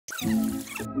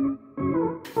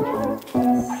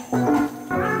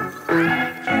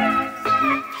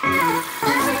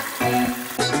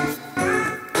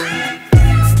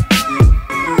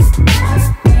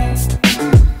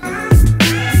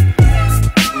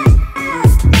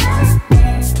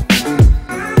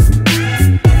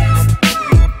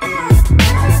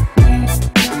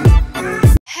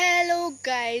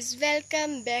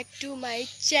Welcome back to my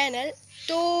channel.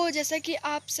 तो जैसा कि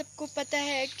आप सबको पता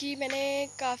है कि मैंने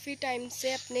काफ़ी टाइम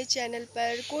से अपने चैनल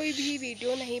पर कोई भी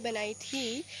वीडियो नहीं बनाई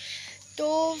थी। तो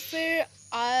फिर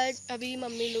आज अभी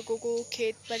मम्मी लोगों को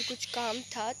खेत पर कुछ काम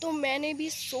था, तो मैंने भी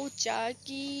सोचा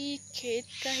कि खेत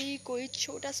का ही कोई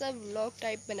छोटा सा व्लॉग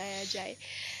टाइप बनाया जाए।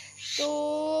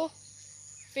 तो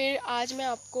फिर आज मैं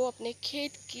आपको अपने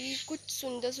खेत की कुछ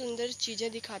सुंदर सुंदर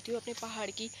चीज़ें दिखाती हूँ, अपने पहाड़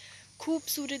की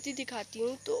खूबसूरती दिखाती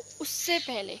हूँ। तो उससे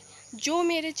पहले जो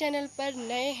मेरे चैनल पर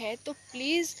नए हैं तो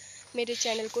प्लीज़ मेरे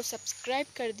चैनल को सब्सक्राइब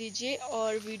कर दीजिए,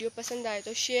 और वीडियो पसंद आए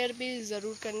तो शेयर भी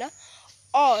ज़रूर करना,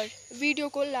 और वीडियो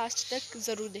को लास्ट तक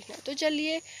ज़रूर देखना। तो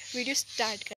चलिए वीडियो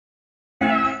स्टार्ट कर।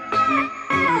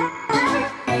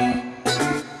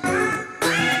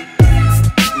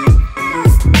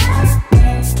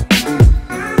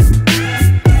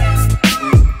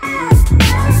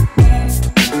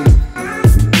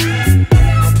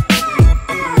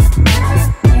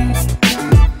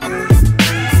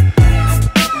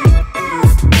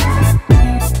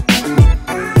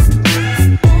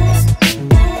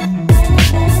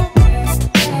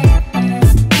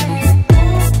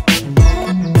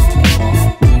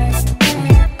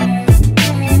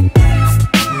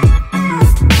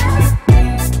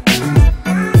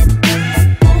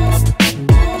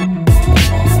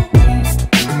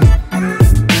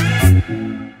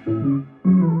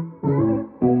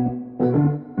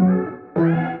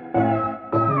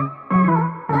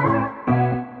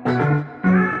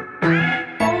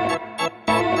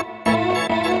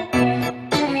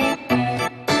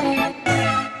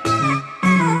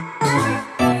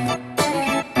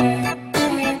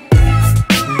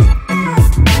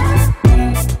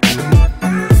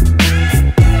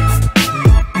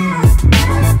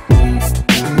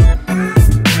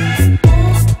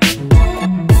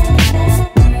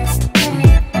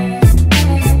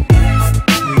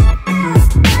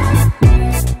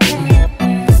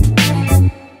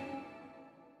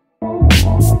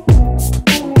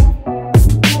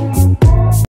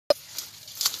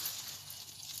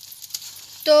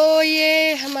 तो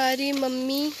ये हमारी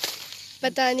मम्मी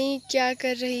पता नहीं क्या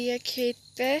कर रही है खेत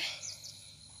पे।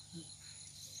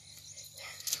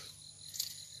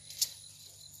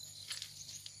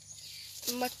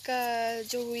 मक्का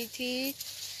जो हुई थी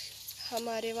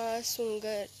हमारे वहाँ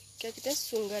सुंगर, क्या कहते हैं,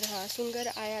 सुंगर, हाँ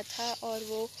सुंगर आया था और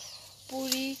वो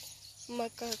पूरी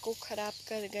मक्का को ख़राब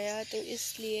कर गया। तो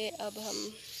इसलिए अब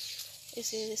हम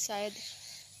इसे शायद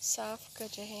साफ़ कर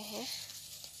रहे हैं।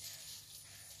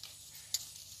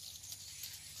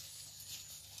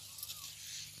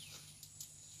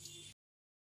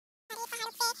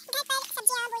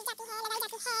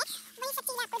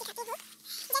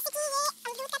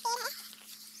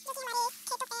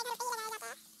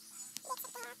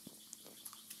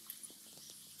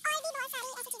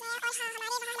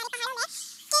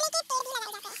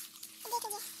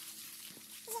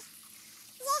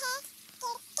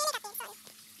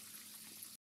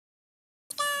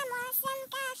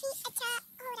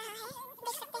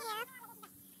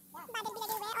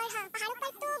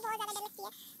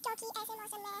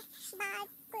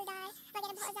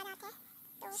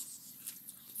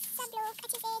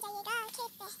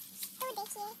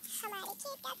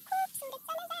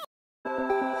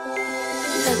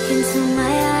 Look into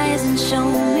my eyes and show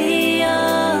me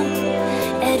your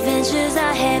adventures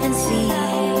I haven't seen.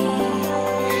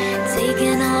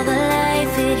 Taking all the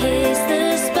life, it hits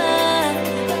the spot.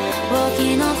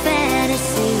 Walking on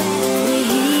fantasy.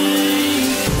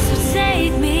 So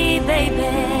take me,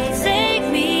 baby, take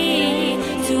me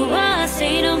to a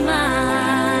state of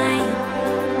mind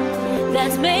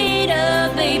that's made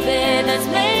up, baby, that's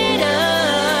made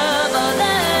up all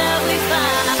that we find.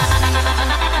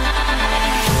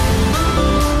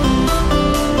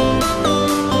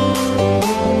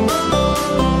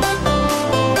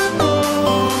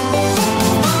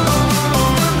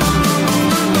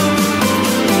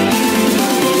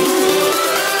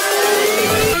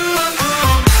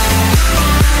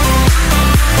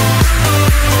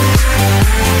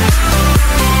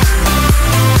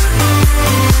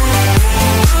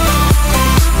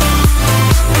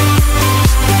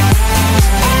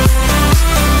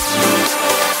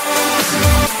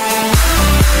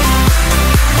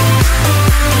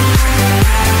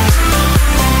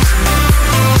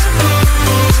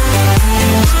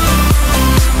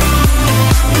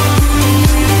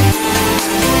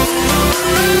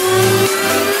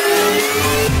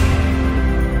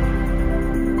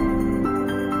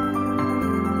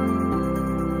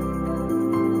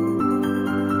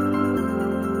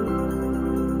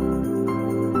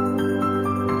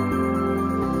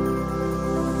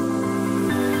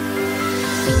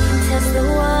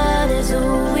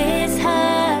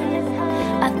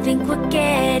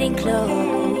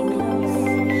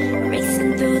 close,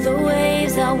 racing through the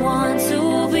waves. I want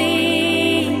to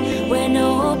be where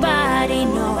nobody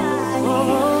knows.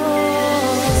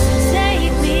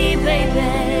 Take me,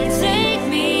 baby, take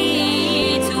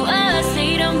me to a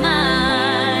state of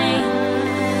mind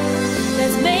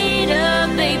that's made up,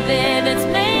 baby, that's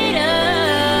made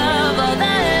of all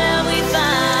the love we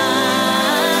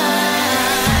find.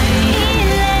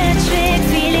 Electric,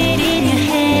 feel it in your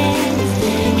hands.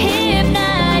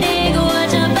 Hypnotic,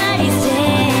 watch our bodies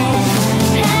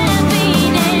dance.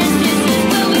 Happiness, this is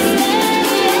where we stand.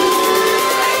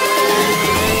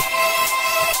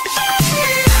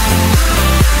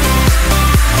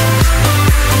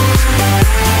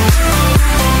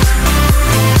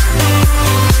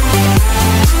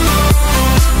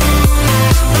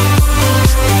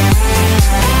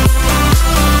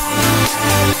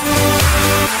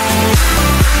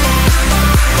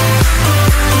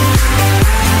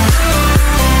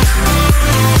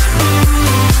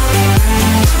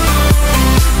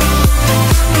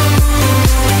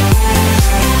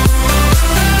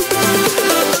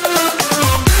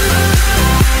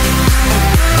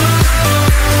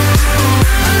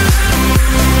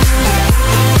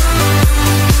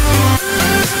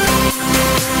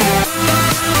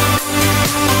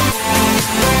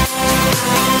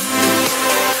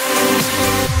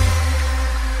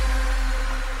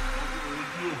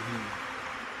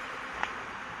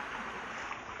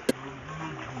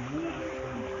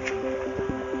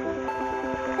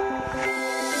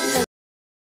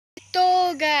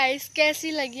 तो guys,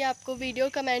 कैसी लगी आपको video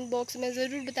comment box में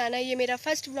ज़रूर बताना। ये मेरा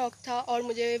first vlog था और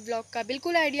मुझे व्लॉग का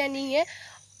बिल्कुल आइडिया नहीं है।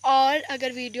 और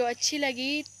अगर वीडियो अच्छी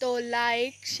लगी तो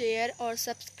लाइक, शेयर और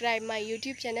सब्सक्राइब माय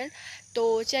यूट्यूब चैनल।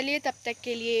 तो चलिए, तब तक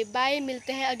के लिए बाय,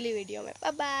 मिलते हैं अगली वीडियो में।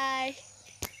 Bye bye.